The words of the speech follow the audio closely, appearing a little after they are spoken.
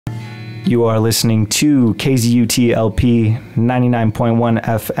You are listening to KZUT LP 99.1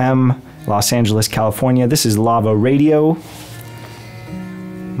 FM, Los Angeles, California. This is Lava Radio.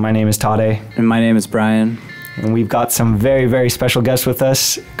 My name is Tade. And my name is Brian. And we've got some very, very special guests with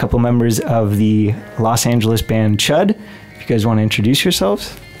us, a couple members of the Los Angeles band CHUD. If you guys want to introduce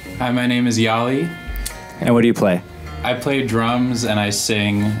yourselves. Hi, my name is Yali. And what do you play? I play drums and I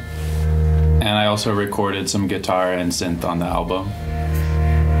sing, and I also recorded some guitar and synth on the album.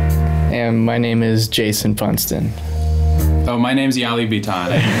 And my name is Jason Funston. Oh, my name's Yali Bitan.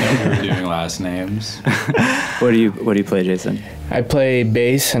 I didn't know we were doing last names. What do you play, Jason? I play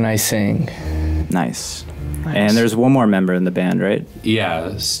bass and I sing. Nice. And there's one more member in the band, right?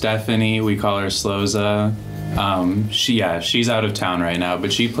 Yeah, Stephanie, we call her Sloza. She's out of town right now,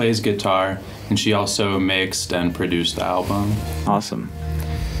 but she plays guitar, and she also mixed and produced the album. Awesome.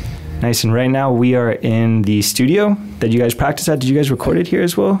 Nice. And right now we are in the studio that you guys practice at. Did you guys record it here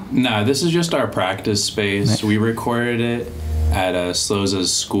as well? No, this is just our practice space. Nice. We recorded it at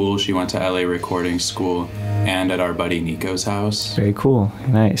Sloza's school. She went to LA recording school, and at our buddy Nico's house. Very cool.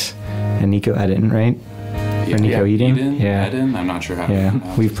 Nice. And Nico Eden, right? Yeah, or Nico Eden? Eden? I'm not sure how. Yeah,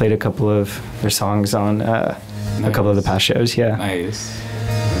 we've played a couple of their songs on a couple of the past shows, yeah. Nice.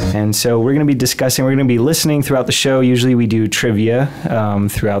 And so we're going to be listening throughout the show. Usually we do trivia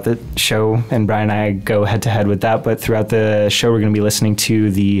throughout the show, and Brian and I go head-to-head with that. But throughout the show, we're going to be listening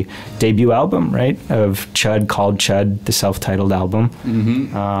to the debut album, right, of CHUD, called CHUD, the self-titled album.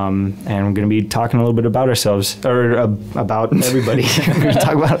 Mm-hmm. And we're going to be talking a little bit about ourselves, or about everybody. We're going to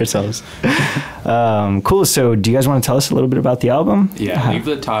talk about ourselves. Cool. So do you guys want to tell us a little bit about the album? Yeah, leave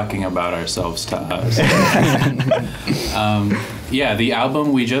the talking about ourselves to us. Yeah, the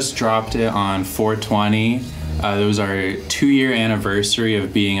album, we just dropped it on 4/20. It was our 2-year anniversary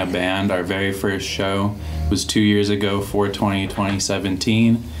of being a band. Our very first show was 2 years ago,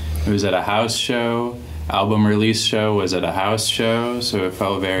 4/20/2017. It was at a house show. Album release show was at a house show, so it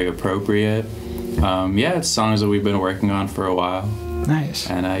felt very appropriate. It's songs that we've been working on for a while. Nice.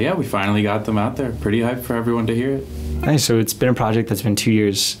 And we finally got them out there. Pretty hyped for everyone to hear it. Nice. So it's been a project that's been 2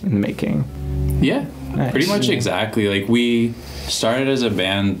 years in the making. Yeah. Nice. Pretty much exactly. Like, we started as a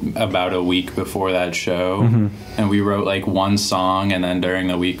band about a week before that show, and we wrote like one song, and then during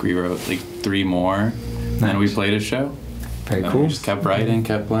the week we wrote like 3 more, and we played a show. Very cool. We just kept writing,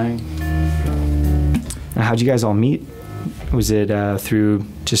 kept playing. Now, how'd you guys all meet? Was it through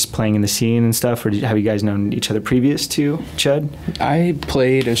just playing in the scene and stuff, or have you guys known each other previous to CHUD? I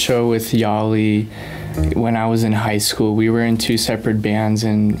played a show with Yali when I was in high school. We were in 2 separate bands,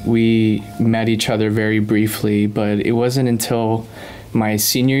 and we met each other very briefly, but it wasn't until my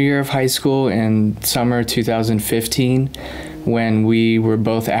senior year of high school in summer 2015 when we were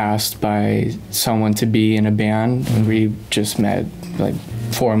both asked by someone to be in a band, and we just met like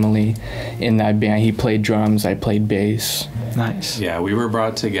formally in that band. He played drums, I played bass. Nice. Yeah, we were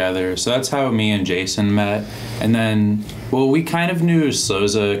brought together. So that's how me and Jason met. And then, we kind of knew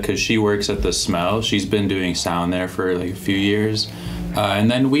Sloza because she works at The Smell. She's been doing sound there for like a few years.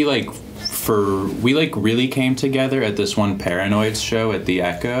 And then we really came together at this one Paranoids show at the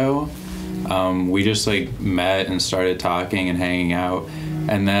Echo. We just like met and started talking and hanging out.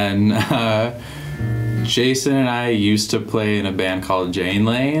 And then Jason and I used to play in a band called Jane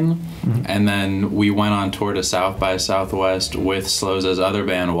Lane, and then we went on tour to South by Southwest with Sloza's other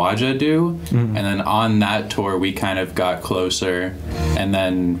band, Wajadu, and then on that tour we kind of got closer, and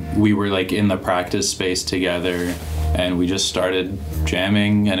then we were like in the practice space together, and we just started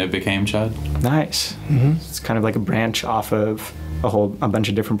jamming, and it became CHUD. Nice. It's kind of like a branch off of a bunch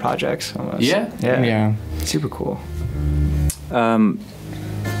of different projects almost. Yeah. Super cool.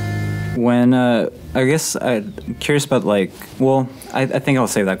 When I guess I'm curious about I think I'll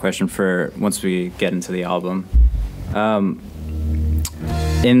save that question for once we get into the album.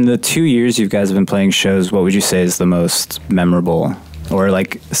 In the 2 years you guys have been playing shows, what would you say is the most memorable, or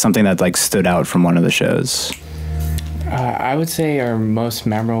like something that like stood out from one of the shows? I would say our most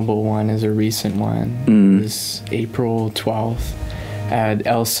memorable one is a recent one. It was April 12th at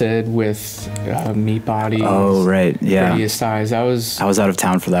El Cid with Meat Bodies. Oh, right, yeah. Prettiest Eyes. I was out of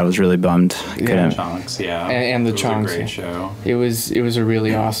town for that. I was really bummed. Yeah, Chunks, yeah. And the Chunks. It was a great show. It was a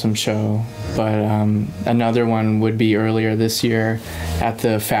really awesome show. But another one would be earlier this year at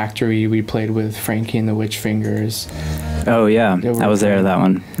the Factory. We played with Frankie and the Witch Fingers. Oh, yeah. I was there, that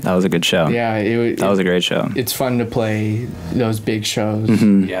one. That was a good show. Yeah. That was a great show. It's fun to play those big shows.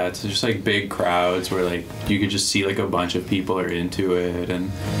 Yeah, it's just like big crowds where like you could just see like a bunch of people are into it,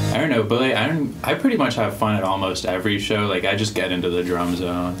 and I don't know, but like I pretty much have fun at almost every show. Like I just get into the drum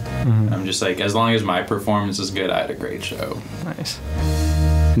zone. I'm just like, as long as my performance is good, I had a great show. Nice.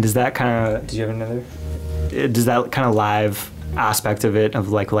 Does that kind of, did you have another? Does that kind of live aspect of it, of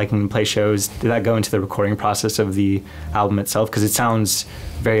like liking to play shows, did that go into the recording process of the album itself? Because it sounds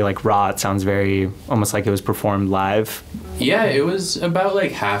very like raw, it sounds very almost like it was performed live. Yeah, it was about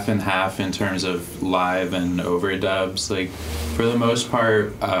like half and half in terms of live and overdubs. Like for the most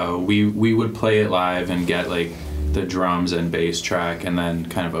part, we would play it live and get like the drums and bass track and then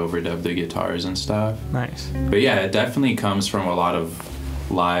kind of overdub the guitars and stuff. Nice. But yeah, it definitely comes from a lot of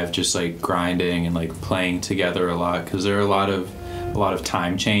live, just like grinding and like playing together a lot, because there are a lot of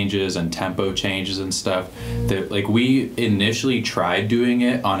time changes and tempo changes and stuff that like we initially tried doing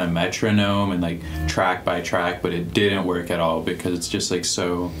it on a metronome and like track by track, but it didn't work at all because it's just like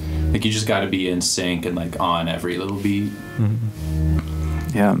so like you just got to be in sync and like on every little beat.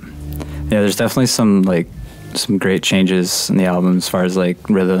 Yeah, there's definitely some great changes in the album as far as like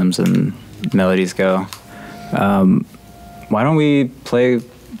rhythms and melodies go. Why don't we play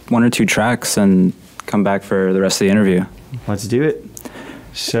one or two tracks and come back for the rest of the interview? Let's do it.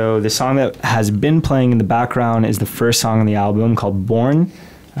 So the song that has been playing in the background is the first song on the album called Born.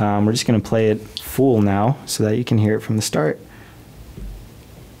 We're just going to play it full now so that you can hear it from the start.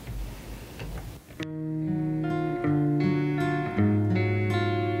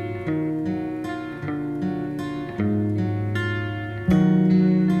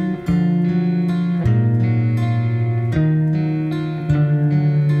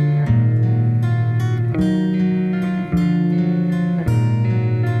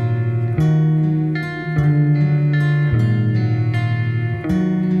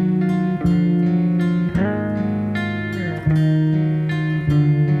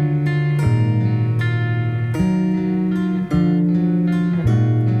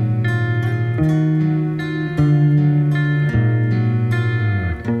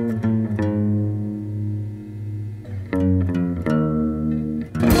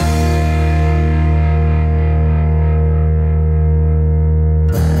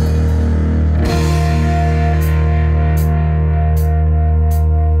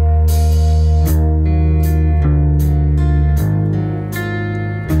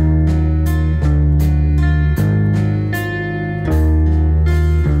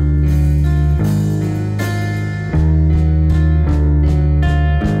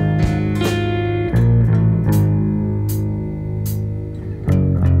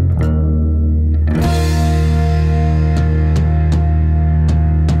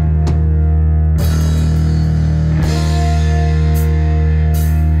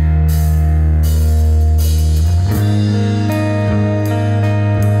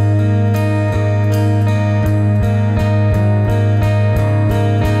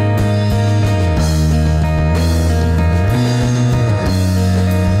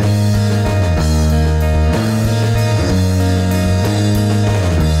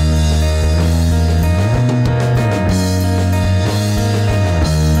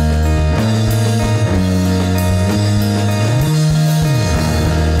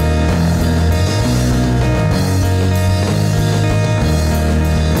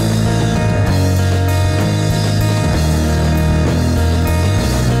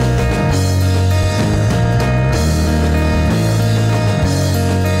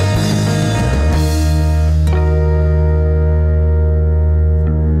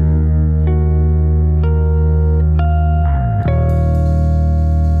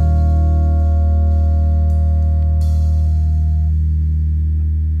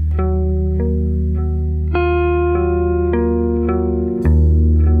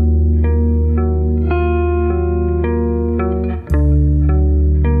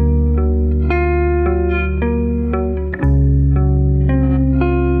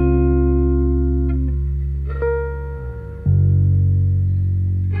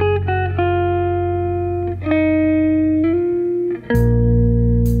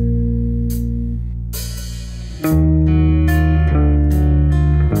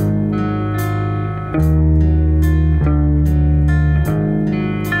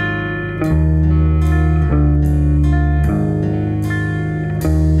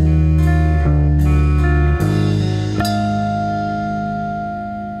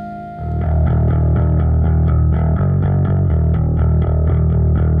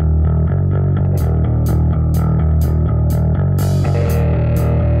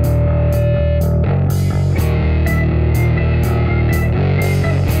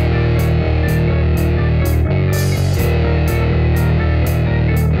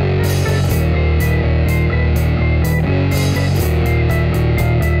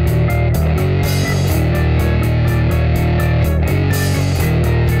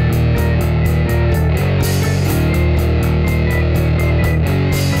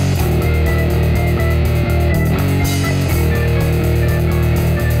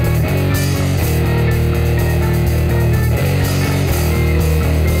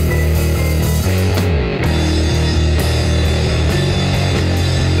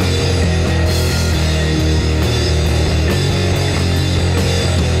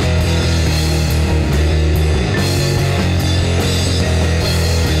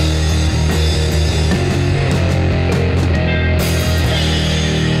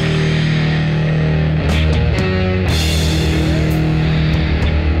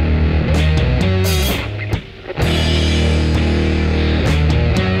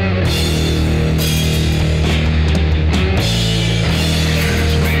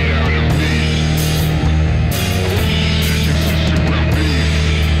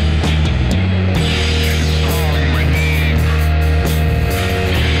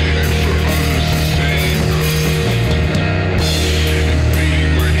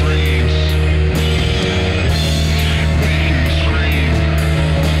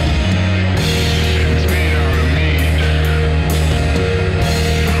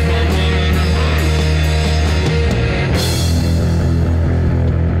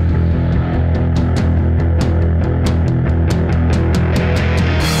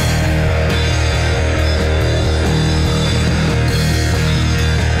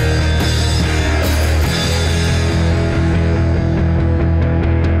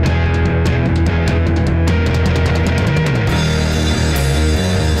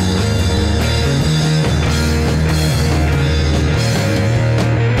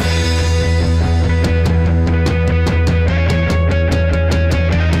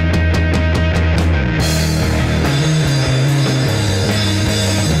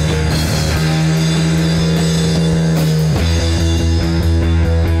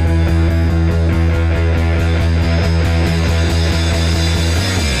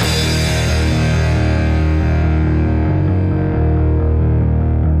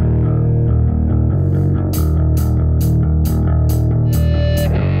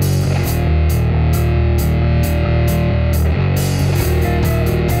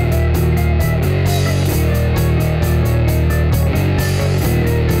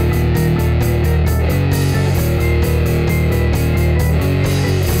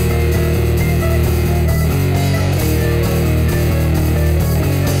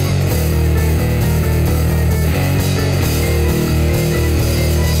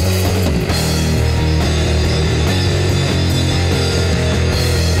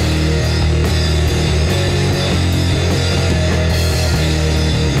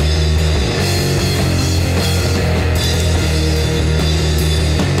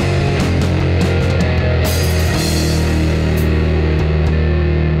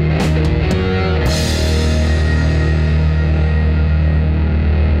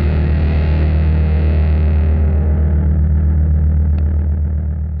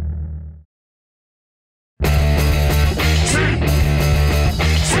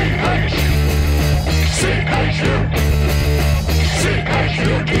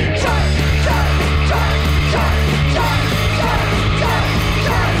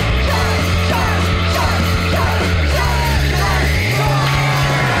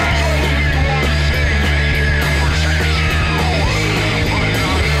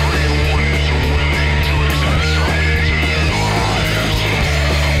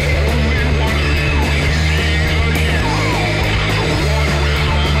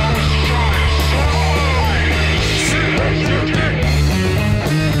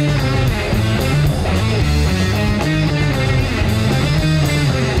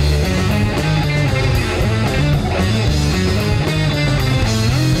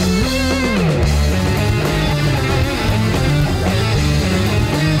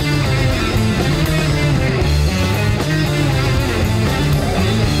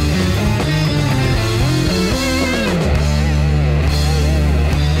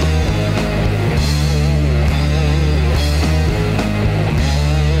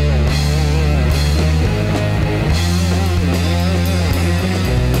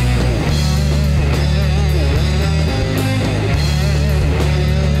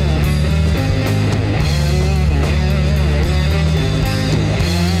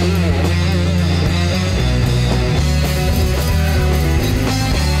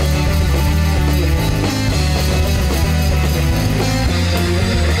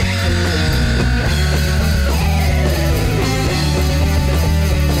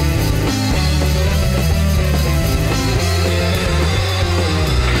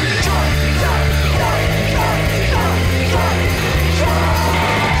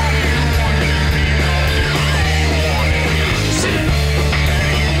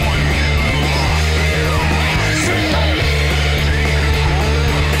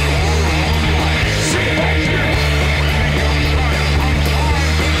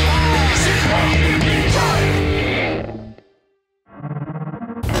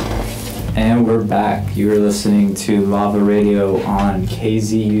 And we're back. You are listening to Lava Radio on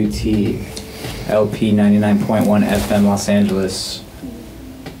KZUT, LP 99.1 FM Los Angeles.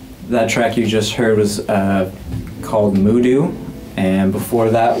 That track you just heard was called MUDU, and before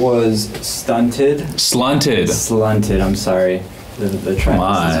that was Slunted, I'm sorry. The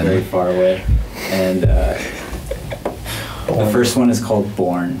track is very far away. And the first one is called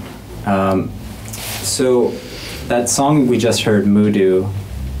Born. So that song we just heard, MUDU,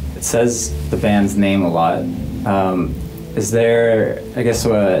 it says the band's name a lot. Is there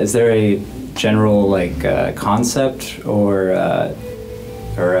a general like concept or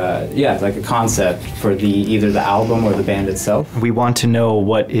like a concept for either the album or the band itself? We want to know,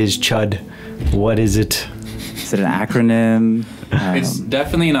 what is CHUD? What is it? Is it an acronym? It's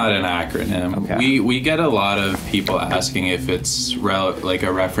definitely not an acronym. Okay. We get a lot of people asking if it's like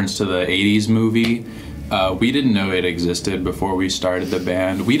a reference to the 80s movie. We didn't know it existed before we started the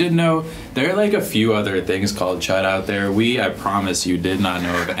band. We didn't know there are like a few other things called CHUD out there. I promise you, did not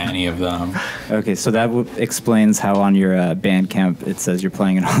know of any of them. Okay, so that explains how on your Bandcamp it says you're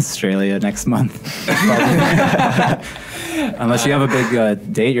playing in Australia next month. Unless you have a big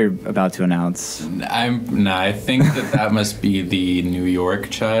date you're about to announce. I think that must be the New York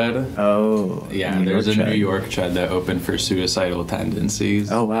CHUD. Oh. Yeah, there's a New York CHUD that opened for suicidal tendencies.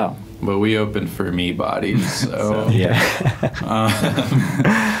 Oh, wow. But we opened for me bodies, so. Yeah.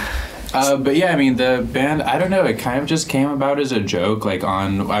 But yeah, I mean, the band, I don't know, it kind of just came about as a joke. Like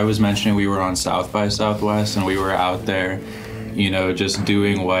I was mentioning we were on South by Southwest and we were out there, just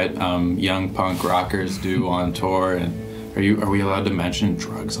doing what young punk rockers do on tour. And are we allowed to mention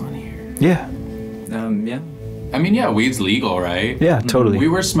drugs on here? Yeah. Yeah. I mean, yeah, weed's legal, right? Yeah, totally. We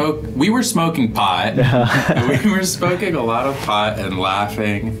were smoking pot. We were smoking a lot of pot and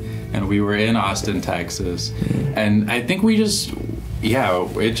laughing. And we were in Austin, Texas. And I think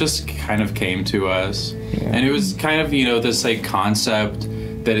it just kind of came to us. Yeah. And it was kind of, this like concept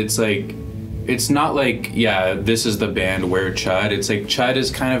that it's like, it's not like, this is the band, we're CHUD. It's like CHUD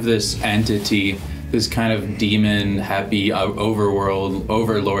is kind of this entity, this kind of demon, happy, overworld,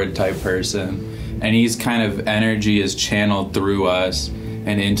 overlord type person. And he's kind of energy is channeled through us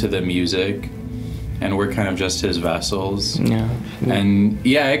and into the music. And we're kind of just his vessels. Yeah. And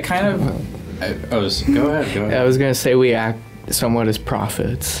it kind of. Go ahead. I was gonna say we act somewhat as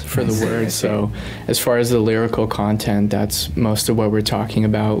prophets for the word. So, as far as the lyrical content, that's most of what we're talking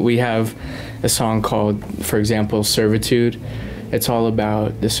about. We have a song called, for example, Servitude. It's all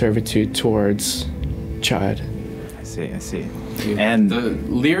about the servitude towards CHUD. I see. And the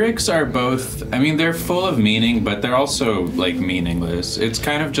lyrics are both, I mean, they're full of meaning, but they're also like meaningless. It's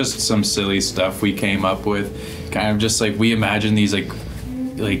kind of just some silly stuff we came up with. Kind of just like we imagine these like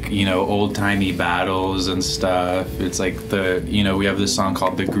old-timey battles and stuff. It's like we have this song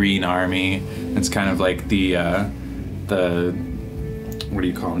called the Grien Army. It's kind of like the what do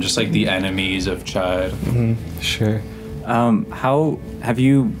you call them? Just like the enemies of CHUD. Mm-hmm. Sure. How have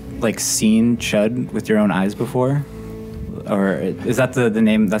you like seen CHUD with your own eyes before? Or is that the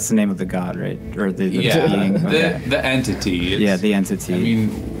name? That's the name of the god, right? Or the being? Okay. The entity. The entity. I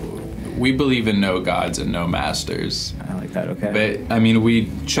mean, we believe in no gods and no masters. I like that. Okay. But I mean,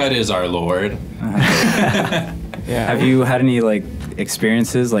 CHUD is our lord. Yeah. Have you had any like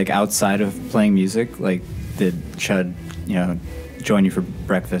experiences like outside of playing music? Like, did CHUD, join you for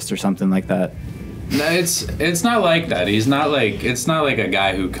breakfast or something like that? No, it's not like that. It's not like a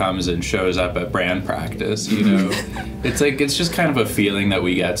guy who comes and shows up at band practice, It's just kind of a feeling that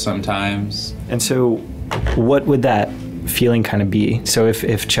we get sometimes. And so what would that feeling kind of be? So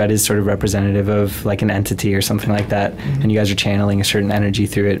if CHUD is sort of representative of like an entity or something like that, and you guys are channeling a certain energy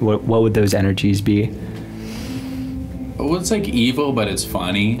through it, what would those energies be? Well, it's like evil, but it's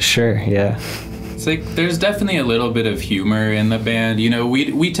funny. Sure, yeah. It's like there's definitely a little bit of humor in the band.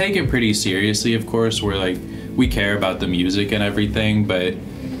 We take it pretty seriously, of course. We're like, we care about the music and everything, but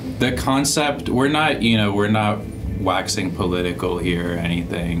the concept, we're not waxing political here or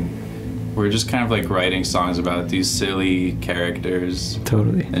anything. We're just kind of like writing songs about these silly characters.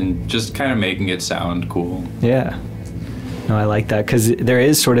 Totally. And just kind of making it sound cool. Yeah. No, I like that because there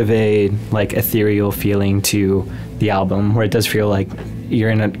is sort of a like ethereal feeling to the album where it does feel like you're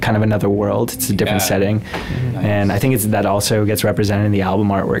in a kind of another world. It's a different setting. Nice. And I think that also gets represented in the album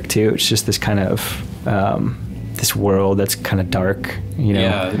artwork too. It's just this kind of this world that's kind of dark,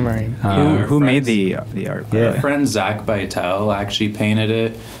 Yeah. Right. Who made the art? Our friend Zach Beitel actually painted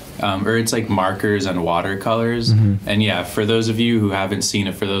it. Or it's like markers and watercolors. Mm-hmm. And for those of you who haven't seen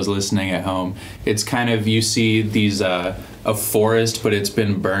it, for those listening at home, it's kind of, you see these a forest, but it's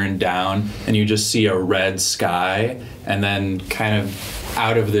been burned down, and you just see a red sky, and then kind of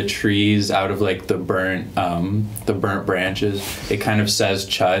out of the trees, out of like the burnt branches, it kind of says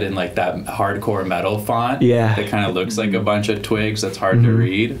CHUD in like that hardcore metal font. Yeah. It kind of looks like a bunch of twigs. That's hard to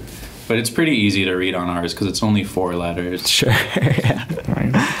read, but it's pretty easy to read on ours because it's only 4 letters. Sure. Yeah.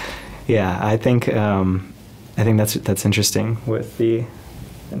 Yeah, I think that's interesting with the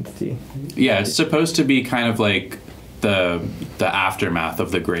entity. Yeah, it's supposed to be kind of like the aftermath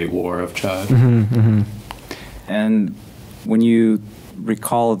of the Great War of CHUD. And when you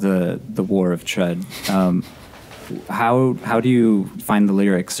recall the War of CHUD, how do you find the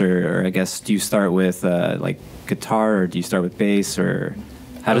lyrics, or I guess do you start with like guitar, or do you start with bass, or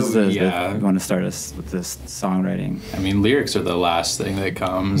how does you want to start us with this songwriting? I mean, lyrics are the last thing that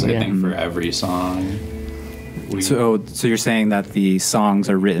comes, I think, for every song. So you're saying that the songs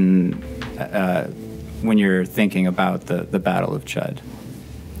are written when you're thinking about the Battle of CHUD?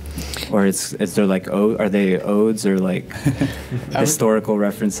 Or is there like, are they odes or like historical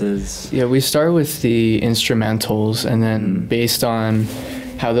references? Yeah, we start with the instrumentals, and then based on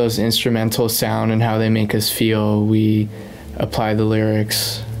how those instrumentals sound and how they make us feel, we apply the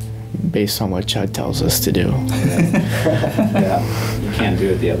lyrics based on what CHUD tells us to do. Yeah, you can't do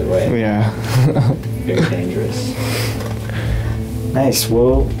it the other way. Yeah. Very dangerous. Nice.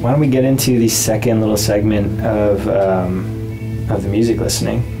 Well, why don't we get into the second little segment of the music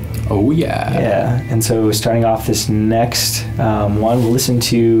listening? Oh, yeah. Yeah. And so starting off this next one, we'll listen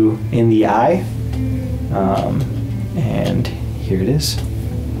to In the Eye. And here it is.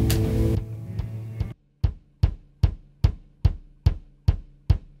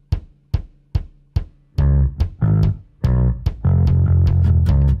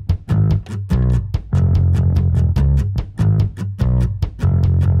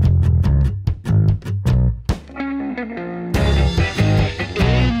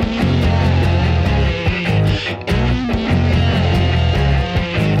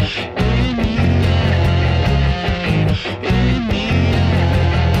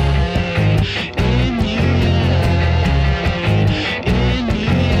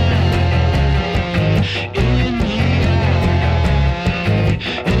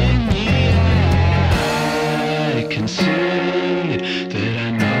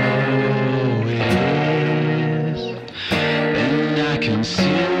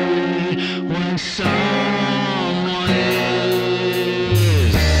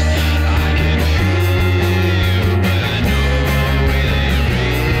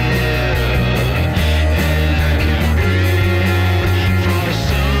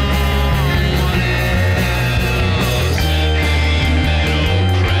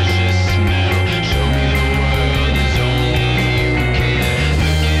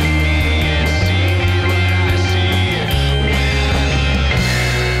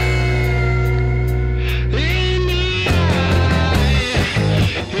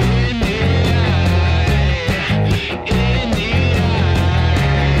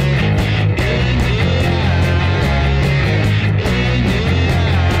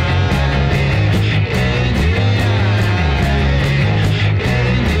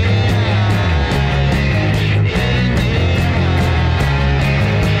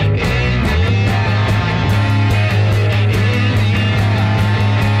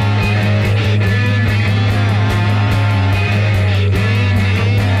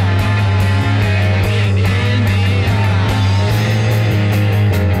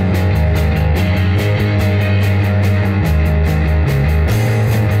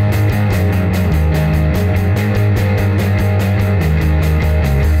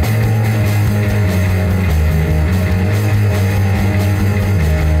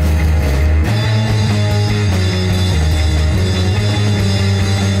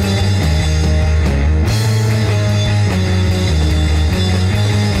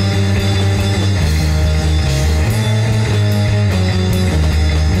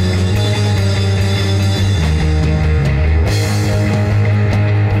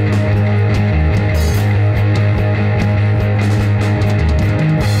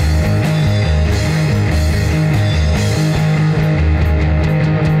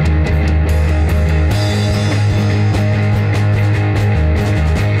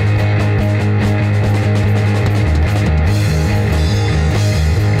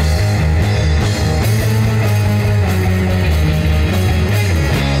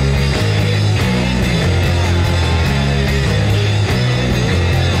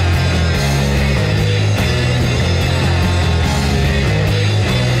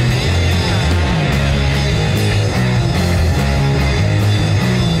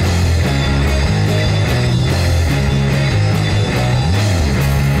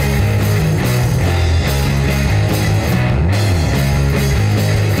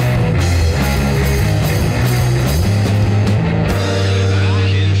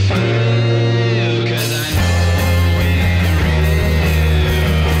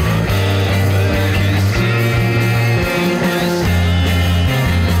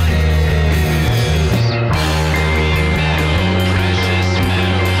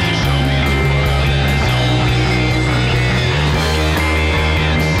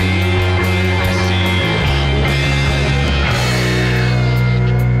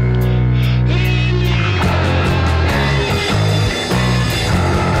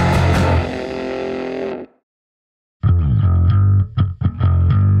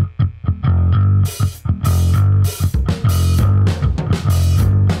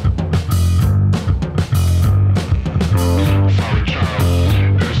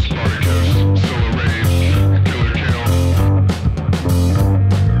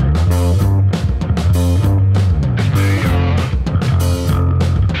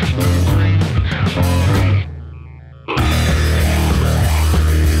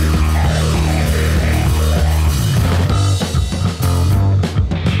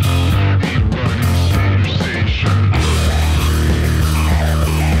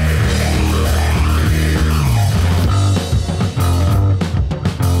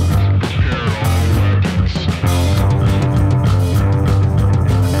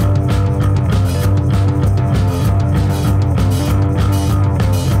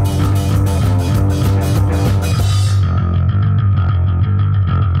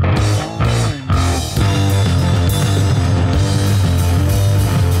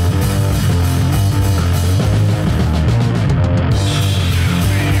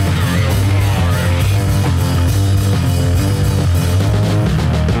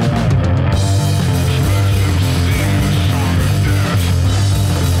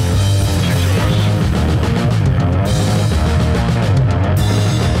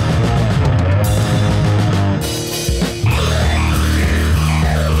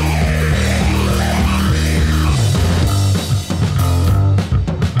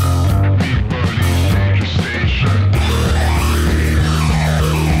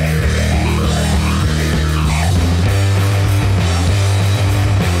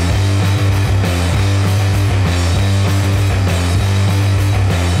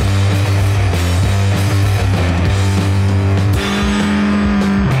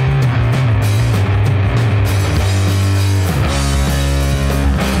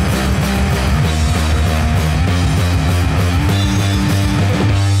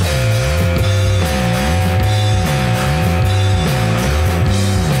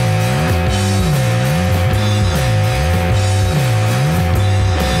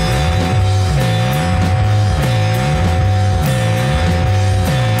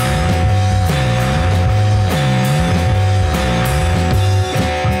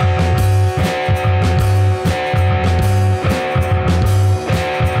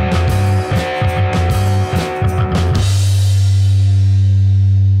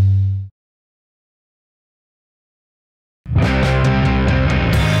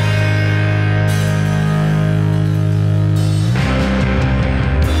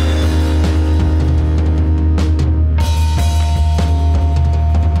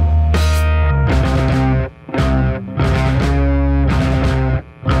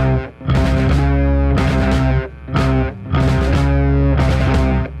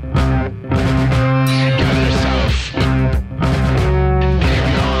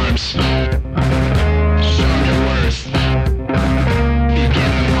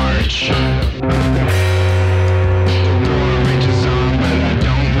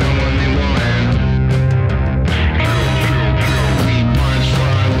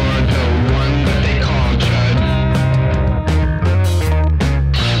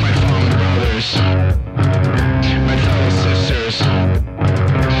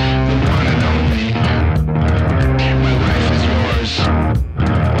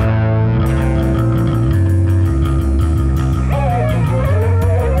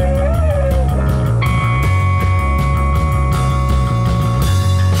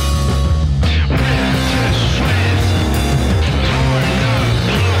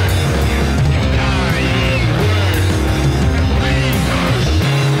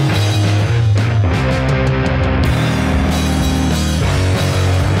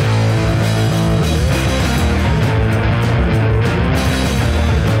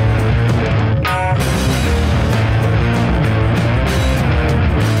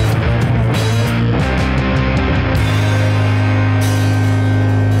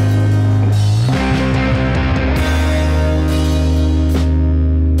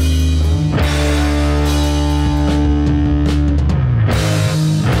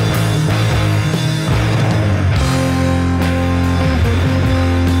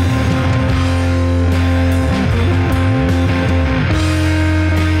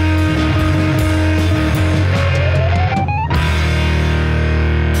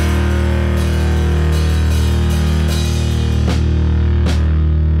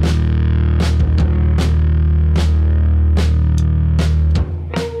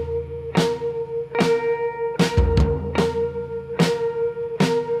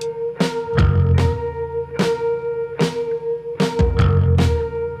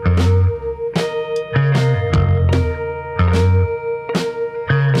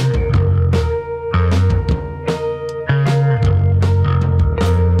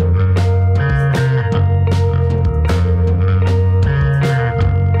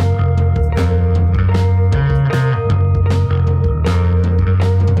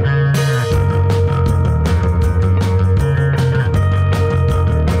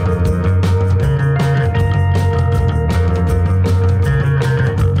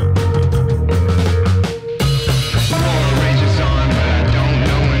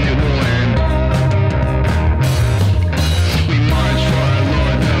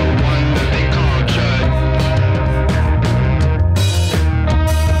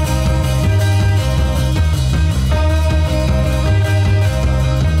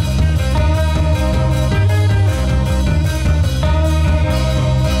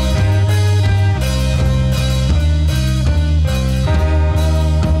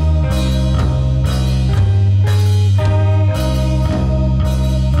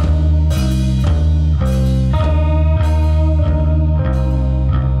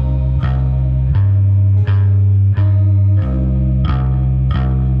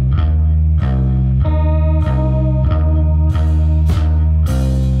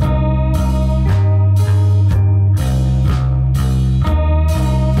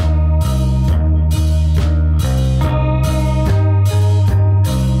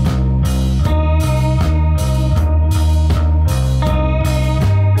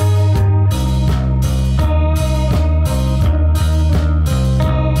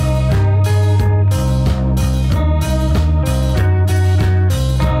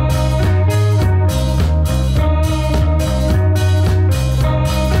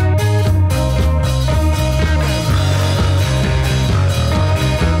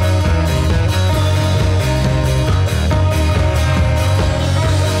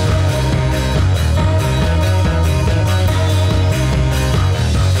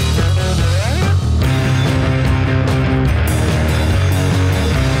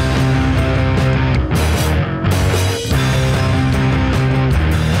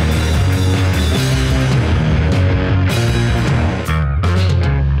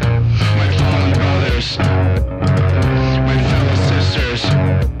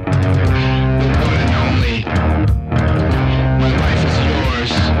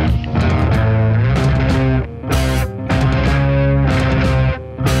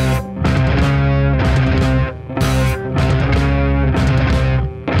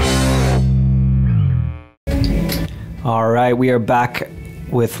 All right, we are back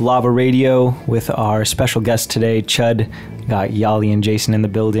with Lava Radio with our special guest today, CHUD. Got Yali and Jason in the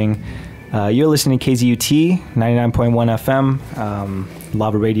building. You're listening to KZUT 99.1 FM,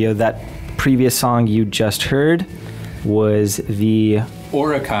 Lava Radio. That previous song you just heard was the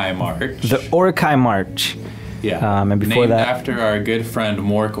Örokhai March. The Örokhai March. Yeah. And before named that, after our good friend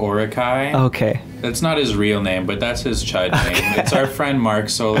Mork Örokhai. Okay. That's not his real name, but that's his CHUD name. It's our friend Mark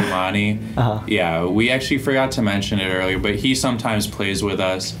Soleimani. Yeah, we actually forgot to mention it earlier, but he sometimes plays with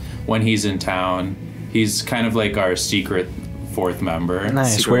us when he's in town. He's kind of like our secret fourth member.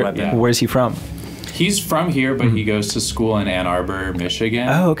 Nice. Where's he from? He's from here, but he goes to school in Ann Arbor, Michigan.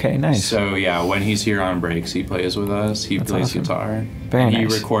 Oh, okay, nice. So yeah, when he's here on breaks, he plays with us. He plays awesome. Guitar. Very and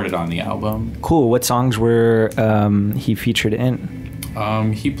nice. He recorded on the album. Cool. What songs were he featured in?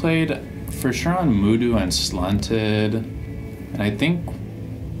 He played for sure on MUDU and Slunted, and I think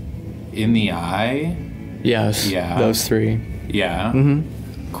In the Eye. Yes. Yeah. Those three. Yeah.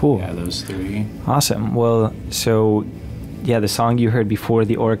 Cool. Yeah, those three. Awesome. Well, so yeah, the song you heard before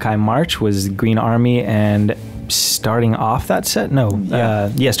the Örokhai March was Grien Army, and starting off that set,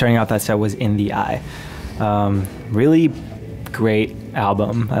 starting off that set was In the Eye. Really great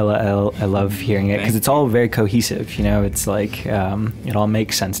album. I love hearing it because it's all very cohesive. You know, it's like it all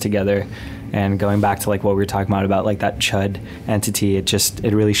makes sense together. And going back to like what we were talking about like that CHUD entity,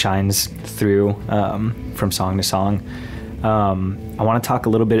 it really shines through from song to song. I want to talk a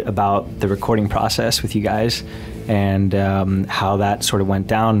little bit about the recording process with you guys and how that sort of went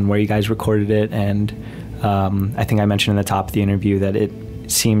down and where you guys recorded it. And I think I mentioned in the top of the interview that it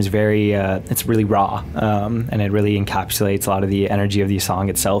seems very, it's really raw, and it really encapsulates a lot of the energy of the song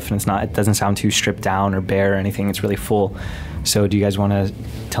itself. And it doesn't sound too stripped down or bare or anything. It's really full. So do you guys want to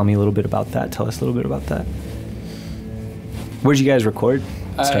tell me a little bit about that? Tell us a little bit about that. Where'd you guys record?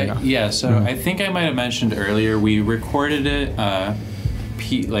 I think I might have mentioned earlier, we recorded it,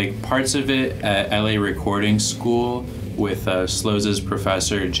 parts of it at LA Recording School with Sloza's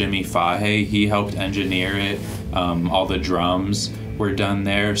professor, Jimmy Fahey. He helped engineer it. All the drums were done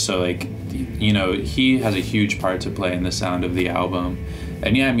there. So, he has a huge part to play in the sound of the album.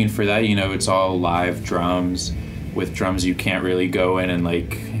 And yeah, I mean, for that, it's all live drums. With drums, you can't really go in and,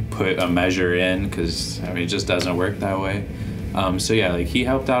 put a measure in because, it just doesn't work that way. He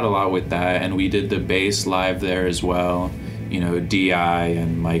helped out a lot with that, and we did the bass live there as well, DI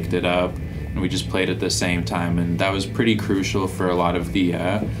and mic'd it up, and we just played at the same time, and that was pretty crucial for a lot of the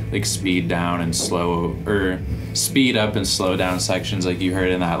speed up and slow down sections like you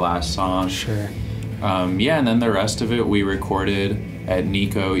heard in that last song. Sure. And then the rest of it we recorded at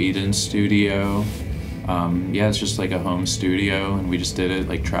Nico Eden's studio. It's just like a home studio, and we just did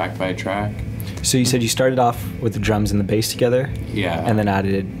it track by track. So you said you started off with the drums and the bass together? Yeah. And then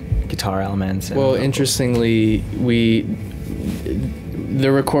added guitar elements? Well, interestingly,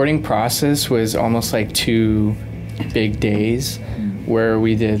 the recording process was almost like 2 big days where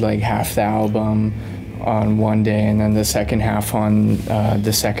we did half the album on one day and then the second half on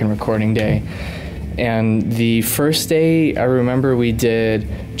the second recording day. And the first day, I remember we did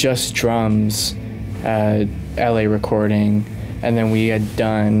just drums at LA Recording, and then we had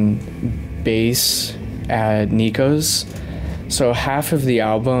done bass at Nico's. So half of the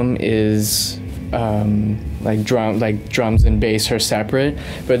album is drums and bass are separate,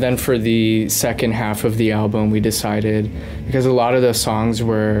 but then for the second half of the album we decided, because a lot of the songs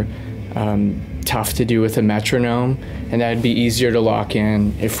were tough to do with a metronome, and that'd be easier to lock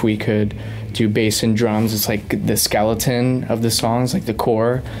in if we could do bass and drums. It's like the skeleton of the songs, like the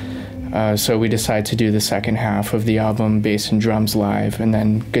core. So we decided to do the second half of the album, bass and drums live, and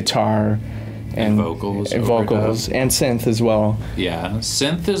then guitar and vocals and synth as well. Yeah,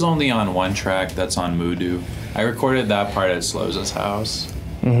 synth is only on one track that's on MUDU. I recorded that part at Sloza's house.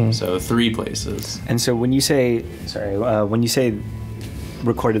 So 3 places. And so when you say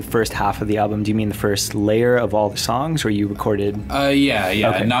recorded the first half of the album, do you mean the first layer of all the songs, or you recorded?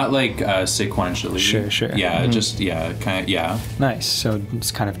 Okay. Not sequentially. Sure. Yeah, yeah. Nice. So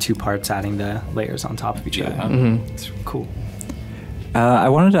it's kind of 2 parts, adding the layers on top of each other. It's cool. I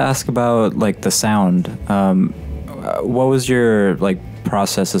wanted to ask about the sound. What was your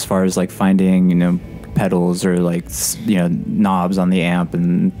process as far as finding pedals or knobs on the amp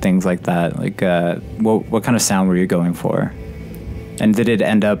and things like that? What kind of sound were you going for? And did it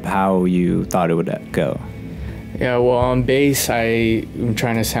end up how you thought it would go? Yeah, well, on bass, I'm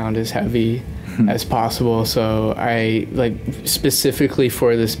trying to sound as heavy as possible. So I, specifically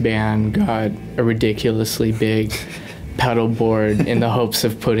for this band, got a ridiculously big pedal board in the hopes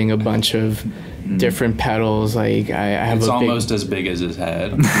of putting a bunch of different pedals. I have it's almost as big as his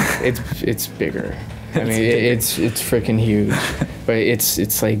head. It's bigger. I mean, it's freaking huge. But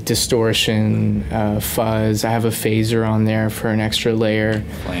it's like distortion, fuzz. I have a phaser on there for an extra layer.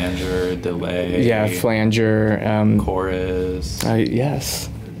 Flanger, delay. Yeah, flanger. Chorus. Yes.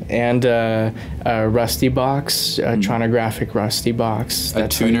 And a rusty box, a tronographic rusty box. A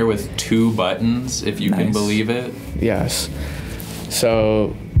tuner with 2 buttons, if you can believe it. Yes.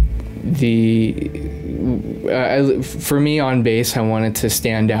 So for me on bass, I wanted to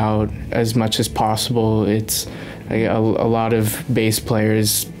stand out as much as possible. It's a lot of bass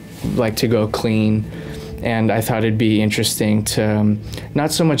players like to go clean, and I thought it'd be interesting to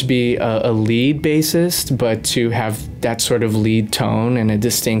not so much be a lead bassist, but to have that sort of lead tone and a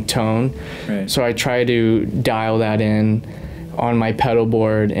distinct tone. Right. So I try to dial that in on my pedal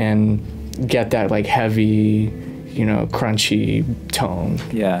board and get that like heavy, crunchy tone.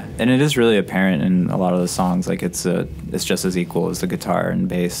 Yeah, and it is really apparent in a lot of the songs. Like it's just as equal as the guitar and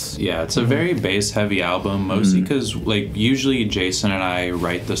bass. Yeah, it's a very bass-heavy album, mostly because like usually Jason and I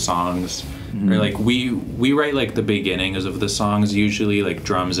write the songs, or like we write like the beginnings of the songs, usually like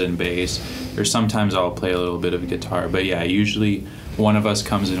drums and bass, or sometimes I'll play a little bit of guitar. But yeah, usually one of us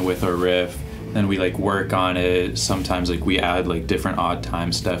comes in with a riff, then we like work on it. Sometimes like we add like different odd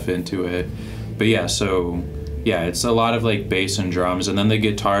time stuff into it. But yeah, so. Yeah, it's a lot of like bass and drums, and then the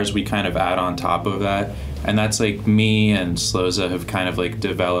guitars we kind of add on top of that, and that's like me and Sloza have kind of like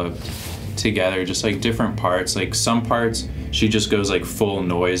developed together, just like different parts. Like some parts she just goes like full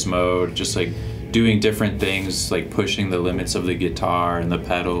noise mode, just like doing different things, like pushing the limits of the guitar and the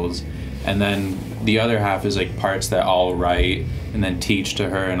pedals, and then the other half is like parts that I'll write and then teach to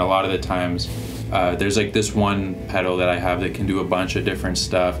her. And a lot of the times there's like this one pedal that I have that can do a bunch of different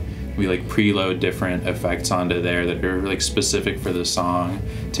stuff. We like preload different effects onto there that are like specific for the song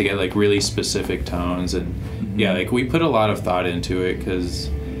to get like really specific tones. And yeah, like we put a lot of thought into it, because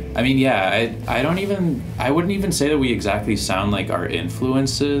I mean, yeah, I wouldn't even say that we exactly sound like our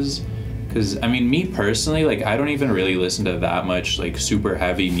influences, because I mean, me personally, like I don't even really listen to that much like super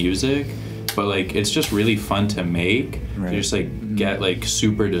heavy music, but like it's just really fun to make. Right. To just like get like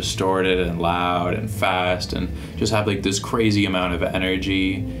super distorted and loud and fast and just have like this crazy amount of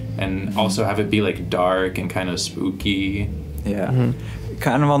energy, and also have it be like dark and kind of spooky. Yeah.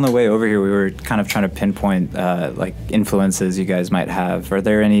 Kind of on the way over here, we were kind of trying to pinpoint like influences you guys might have. Are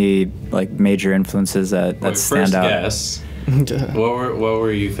there any like major influences that stand out? First guess. What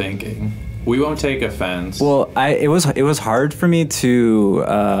were you thinking? We won't take offense. Well, it was hard for me to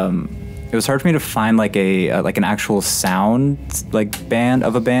find like an actual sound like band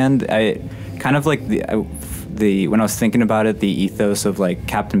of a band. I kind of like the when I was thinking about it, the ethos of like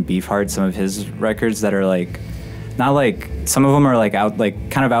Captain Beefheart, some of his records that are like not like, some of them are like out, like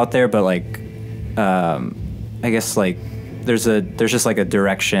kind of out there, but like I guess like there's just like a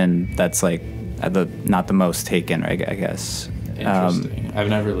direction that's like not the most taken, I guess. Interesting. I've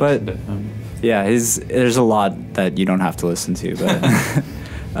never listened to him. Yeah, there's a lot that you don't have to listen to, but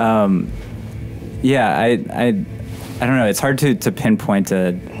yeah, I don't know. It's hard to pinpoint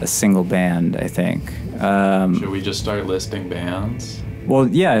a single band, I think. Should we just start listing bands? Well,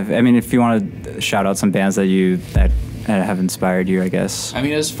 yeah. I mean, if you want to shout out some bands that have inspired you, I guess. I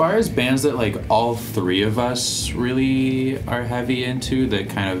mean, as far as bands that like all 3 of us really are heavy into, that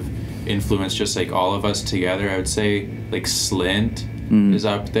kind of influence just like all of us together, I would say like Slint is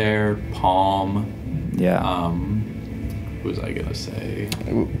up there. Palm. Yeah. Who was I gonna say?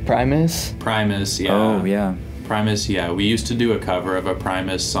 Primus, yeah. Oh, yeah. Primus, yeah. We used to do a cover of a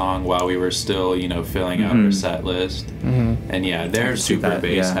Primus song while we were still, filling out our set list. And yeah, they're super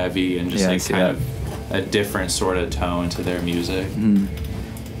bass heavy and just like kind of a different sort of tone to their music.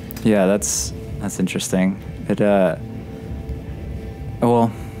 Yeah, that's interesting.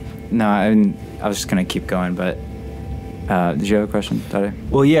 Well, no, I was just gonna keep going, but did you have a question, Tade?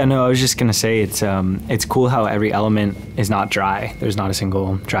 Well, yeah, no, I was just gonna say it's cool how every element is not dry. There's not a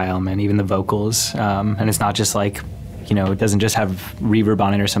single dry element, even the vocals, and it's not just like, it doesn't just have reverb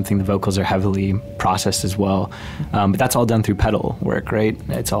on it or something. The vocals are heavily processed as well, but that's all done through pedal work, right?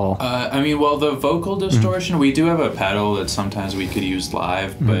 It's all. I mean, well, the vocal distortion, we do have a pedal that sometimes we could use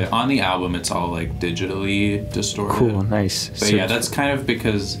live, but on the album, it's all like digitally distorted. Cool, nice. But so yeah, that's kind of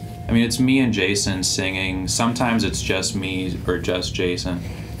because. I mean, it's me and Jason singing. Sometimes it's just me or just Jason,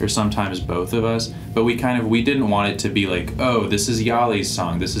 or sometimes both of us. But we didn't want it to be like, oh, this is Yali's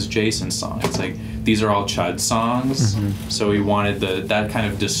song, this is Jason's song. It's like, these are all CHUD songs. So we wanted that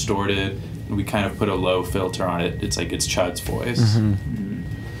kind of distorted, we kind of put a low filter on it. It's like, it's CHUD's voice.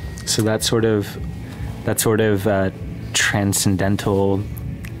 So that sort of transcendental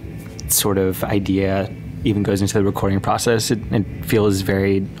sort of idea even goes into the recording process. It feels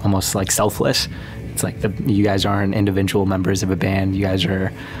very almost like selfless. it's like you guys aren't individual members of a band. You guys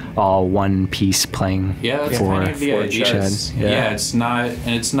are all one piece playing. Yeah, that's for kind of the idea. CHUD. Yeah,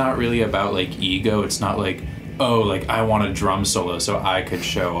 it's not really about like ego. It's not like, oh, like I want a drum solo so I could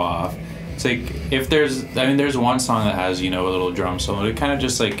show off. It's like if there's one song that has, a little drum solo. It kind of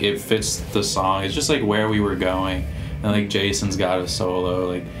just like it fits the song. It's just like where we were going, and like Jason's got a solo.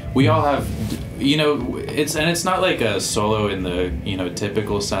 Like we all have, it's not like a solo in the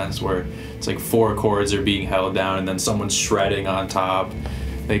typical sense where it's like 4 chords are being held down and then someone's shredding on top.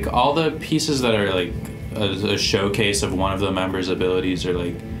 Like all the pieces that are like a showcase of one of the members' abilities are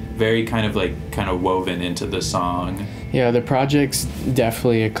like very kind of woven into the song. Yeah, the project's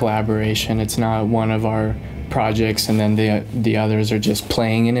definitely a collaboration. It's not one of our projects and then the others are just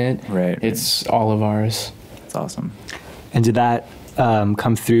playing in it. Right. It's all of ours. That's awesome. And did that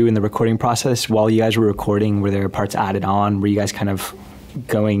come through in the recording process? While you guys were recording, were there parts added on? Were you guys kind of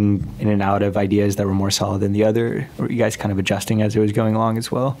going in and out of ideas that were more solid than the other? Or were you guys kind of adjusting as it was going along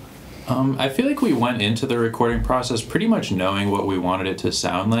as well? I feel like we went into the recording process pretty much knowing what we wanted it to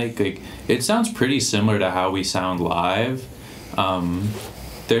sound like. Like it sounds pretty similar to how we sound live.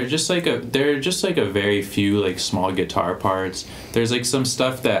 They're just like a very few like small guitar parts. There's like some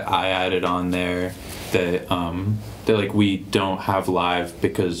stuff that I added on there that like we don't have live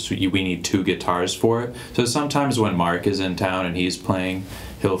because we need 2 guitars for it. So sometimes when Mark is in town and he's playing,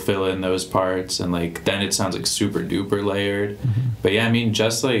 he'll fill in those parts, and like then it sounds like super duper layered. Mm-hmm. But yeah, I mean,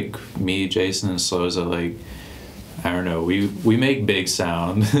 just like me, Jason, and Sloza, like I don't know, we make big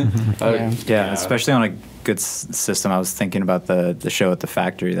sound. Yeah, especially on a good system. I was thinking about the show at the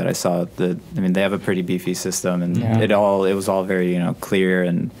factory that I saw. They have a pretty beefy system, and it was all very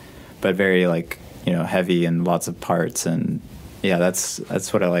clear but very like heavy and lots of parts, and yeah, that's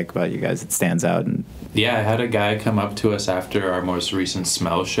what I like about you guys. It stands out. And yeah, I had a guy come up to us after our most recent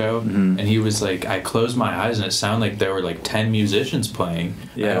Smell show, and he was like, I closed my eyes and it sounded like there were like 10 musicians playing.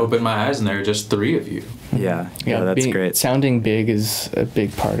 Yeah. I opened my eyes and there were just 3 of you. Yeah, that's great. Sounding big is a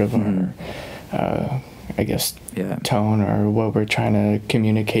big part of our, I guess, tone or what we're trying to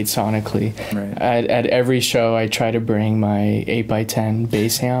communicate sonically. Right. At every show, I try to bring my 8x10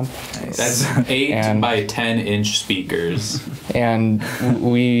 bass amp. Nice. That's 8 by 10 inch speakers. And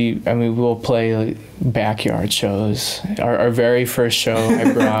we'll play backyard shows. Our very first show,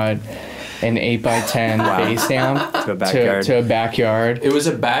 I brought an 8x10 bass amp to a backyard. It was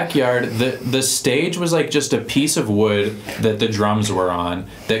a backyard. The stage was like just a piece of wood that the drums were on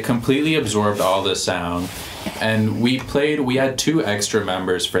that completely absorbed all the sound. And we had 2 extra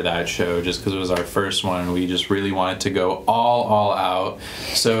members for that show just because it was our first one, and we just really wanted to go all out.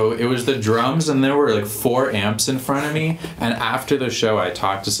 So it was the drums, and there were like 4 amps in front of me, and after the show I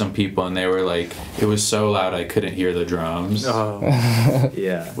talked to some people and they were like, it was so loud I couldn't hear the drums.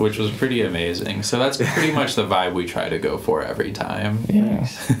 Yeah. Which was pretty amazing. So that's pretty much the vibe we try to go for every time. Yeah.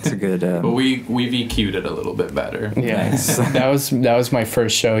 It's a good but we've EQ'd it a little bit better. Yeah. Nice. that was my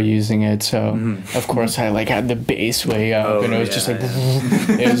first show using it, so of course I had the bass way up, and it was just like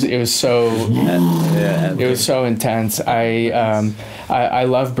it was so intense. I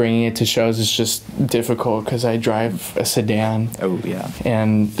love bringing it to shows. It's just difficult because I drive a sedan.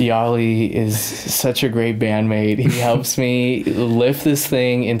 And Yali is such a great bandmate. He helps me lift this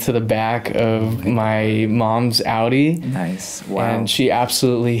thing into the back of my mom's Audi. Nice. Wow. And she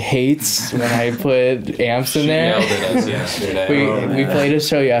absolutely hates when I put amps in there. She yelled at us yesterday. We played a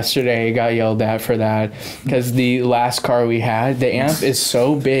show yesterday, got yelled at for that because the last car we had, the amp is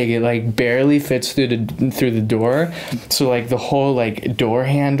so big it like barely fits through the door. So like the whole like door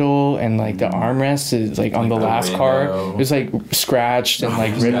handle and like the armrest is like on the last car, it was like scratched and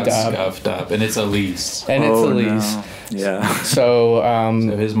like ripped up, scuffed up, and it's a lease. And it's a lease. No. Yeah. So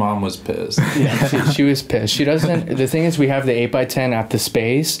his mom was pissed. Yeah, she was pissed. She doesn't. The thing is, we have the 8x10 at the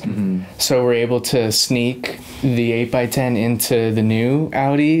space, so we're able to sneak the 8x10 into the new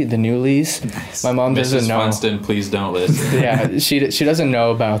Audi, the new lease. Nice. My mom doesn't know. Mrs. Funston, please don't listen. Yeah, she doesn't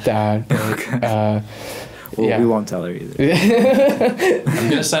know about that. But, we won't tell her either. I'm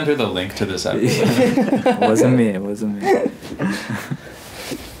gonna send her the link to this episode. It wasn't me.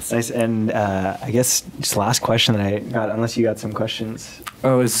 Nice. And I guess just the last question that I got, unless you got some questions.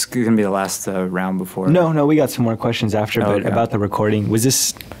 Oh, it's going to be the last round before. No, we got some more questions after, but about the recording. Was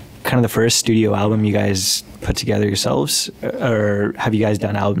this kind of the first studio album you guys put together yourselves? Or have you guys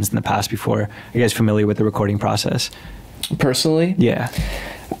done albums in the past before? Are you guys familiar with the recording process? Personally? Yeah.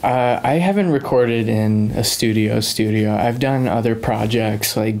 I haven't recorded in a studio. I've done other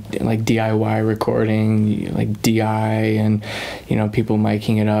projects like DIY recording, like DI, and people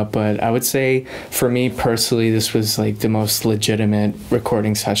miking it up. But I would say for me personally, this was like the most legitimate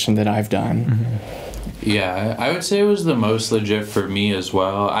recording session that I've done. Yeah, I would say it was the most legit for me as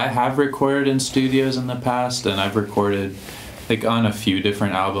well. I have recorded in studios in the past, and I've recorded like on a few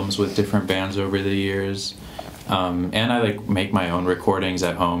different albums with different bands over the years. And I like make my own recordings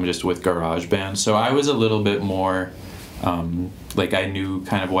at home just with GarageBand. So I was a little bit more like I knew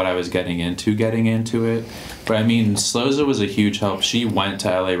kind of what I was getting into it. But I mean, Sloza was a huge help. She went to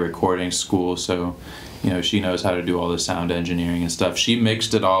LA recording school, so you know, she knows how to do all the sound engineering and stuff. She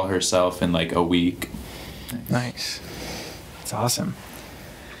mixed it all herself in like a week. Nice. That's awesome.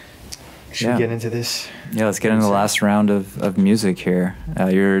 Should we get into this? Yeah, let's get into the last round of music here.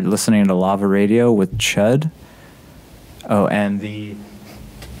 You're listening to Lava Radio with CHUD. Oh, and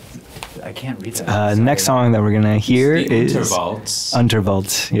I can't read that. Next song that we're going to hear is Underwaltz.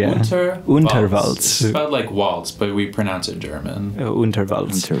 Underwaltz, yeah. Unterwaltz. It's spelled like waltz, but we pronounce it German.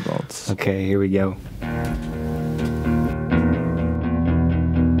 Unterwaltz. Underwaltz. Okay, here we go.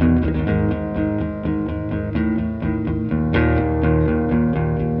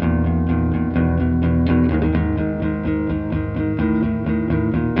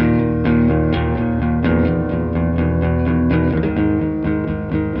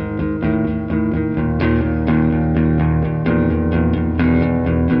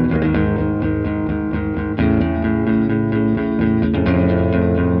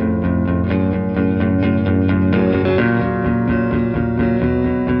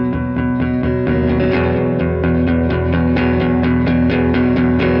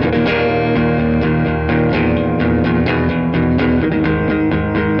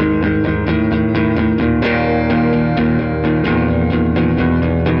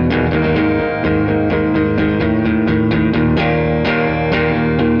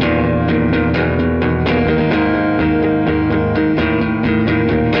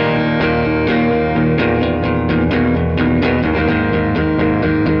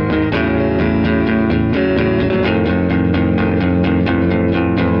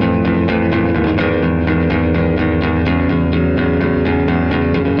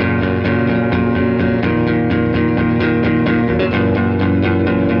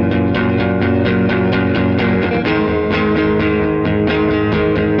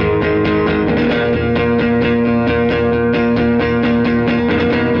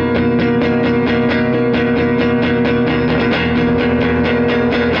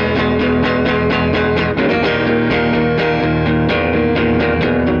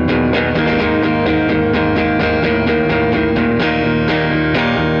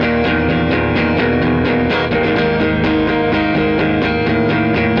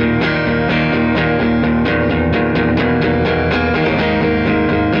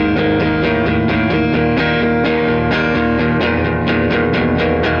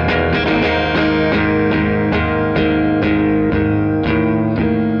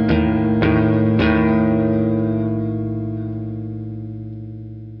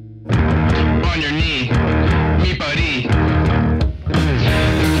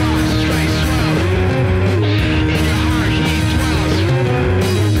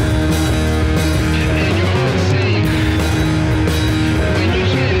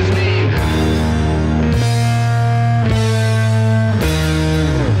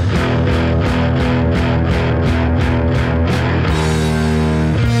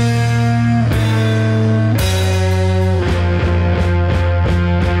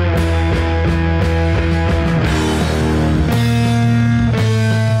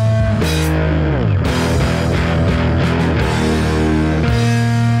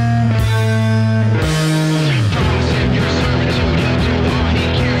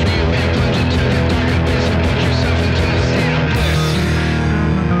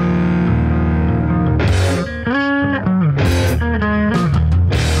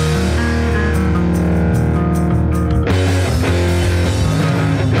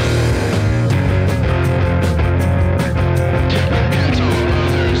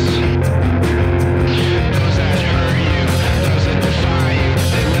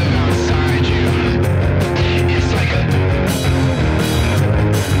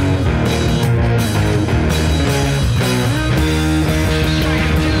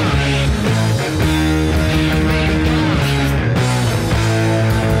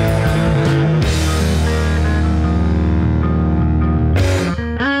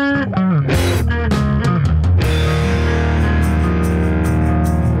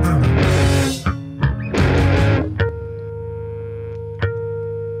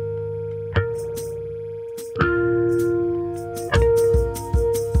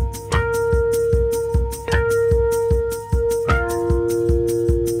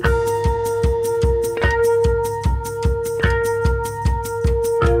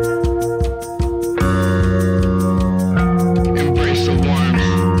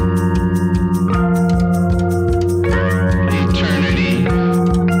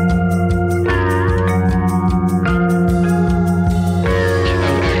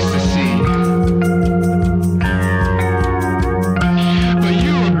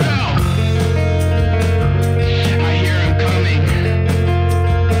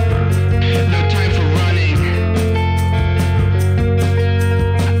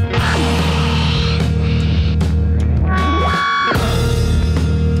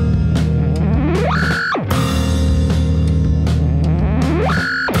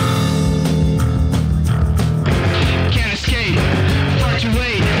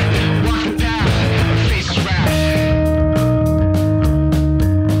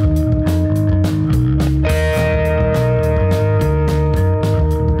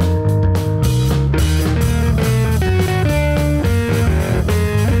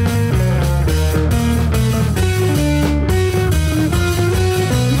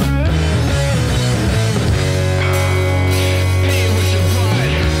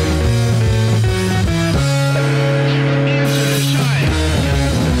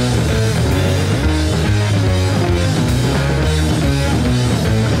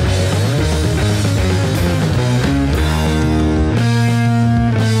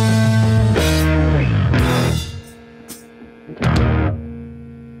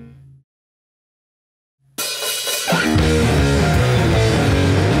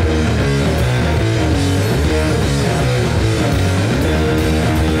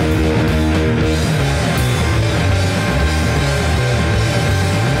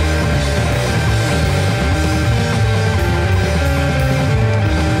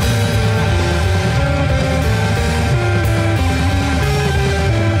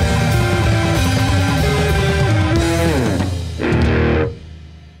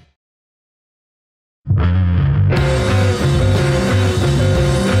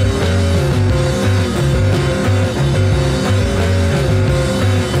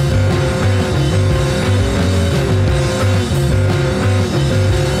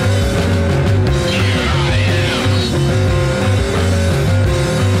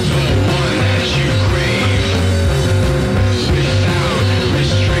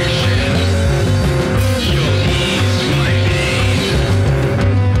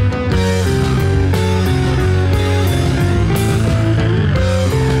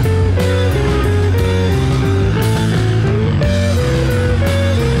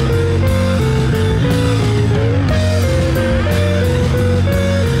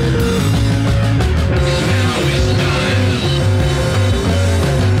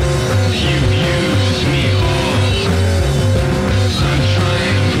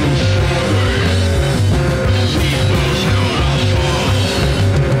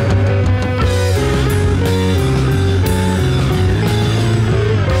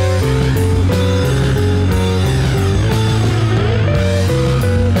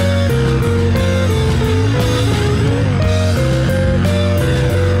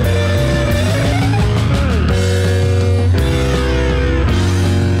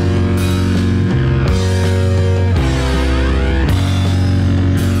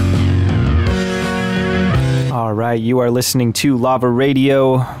 You are listening to Lava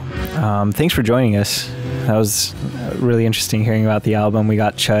Radio. Thanks for joining us. That was really interesting hearing about the album. We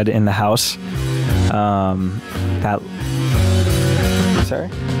got CHUD in the house.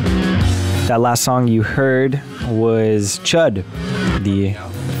 That last song you heard was CHUD,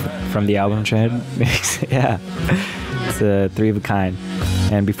 from the album CHUD. Yeah, it's a 3 of a kind.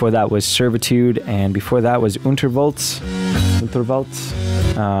 And before that was Servitude, and before that was Unterwaltz.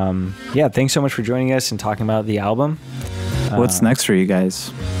 Yeah, thanks so much for joining us and talking about the album. What's next for you guys?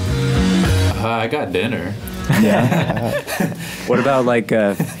 I got dinner. Yeah. What about like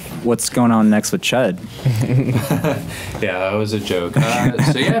what's going on next with CHUD? Yeah, that was a joke.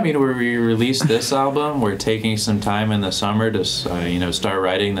 So yeah, I mean, we released this album. We're taking some time in the summer to start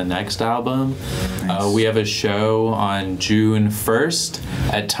writing the next album. Nice. We have a show on June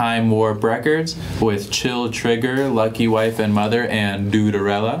 1st at Time Warp Records with Chill Trigger, Lucky Wife and Mother, and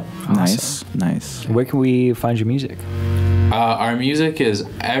Duderella. Nice, nice. Where can we find your music? Our music is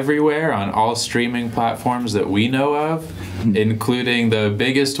everywhere on all streaming platforms that we know of, including the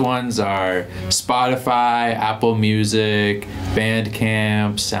biggest ones are Spotify, Apple Music,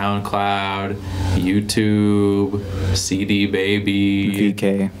 Bandcamp, SoundCloud, YouTube, CD Baby,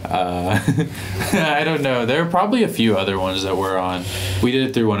 VK. I don't know. There are probably a few other ones that we're on. We did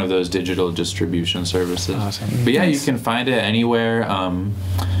it through one of those digital distribution services. Awesome. But yeah, you can find it anywhere.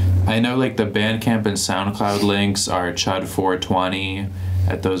 I know like the Bandcamp and SoundCloud links are CHUD420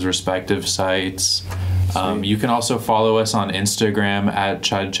 at those respective sites. You can also follow us on Instagram at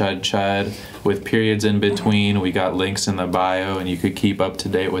CHUD with periods in between. We got links in the bio, and you could keep up to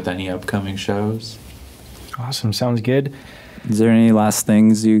date with any upcoming shows. Awesome. Sounds good. Is there any last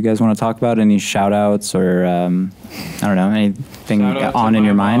things you guys want to talk about? Any shout outs or, I don't know, anything on in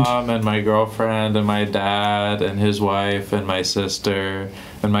your mind? My mom and my girlfriend and my dad and his wife and my sister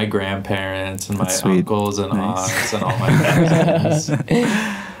and my grandparents and my uncles and aunts and all my cousins.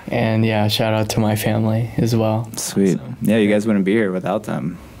 And yeah, shout out to my family as well. Sweet. So, yeah, you guys wouldn't be here without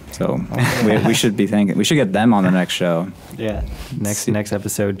them. So we should be thanking. We should get them on the next show. Yeah. Next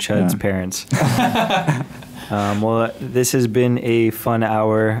episode, CHUD's parents. Well, this has been a fun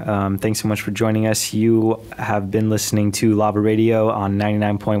hour. Thanks so much for joining us. You have been listening to Lava Radio on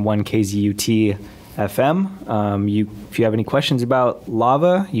 99.1 KZUT FM. If you have any questions about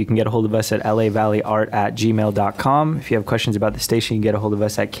Lava, you can get a hold of us at lavalleyart@gmail.com. If you have questions about the station, you can get a hold of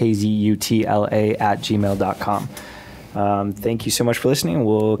us at kzutla@gmail.com. Thank you so much for listening.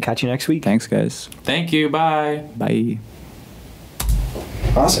 We'll catch you next week. Thanks, guys. Thank you. Bye. Bye.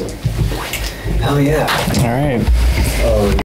 Awesome. Hell yeah. All right. Oh.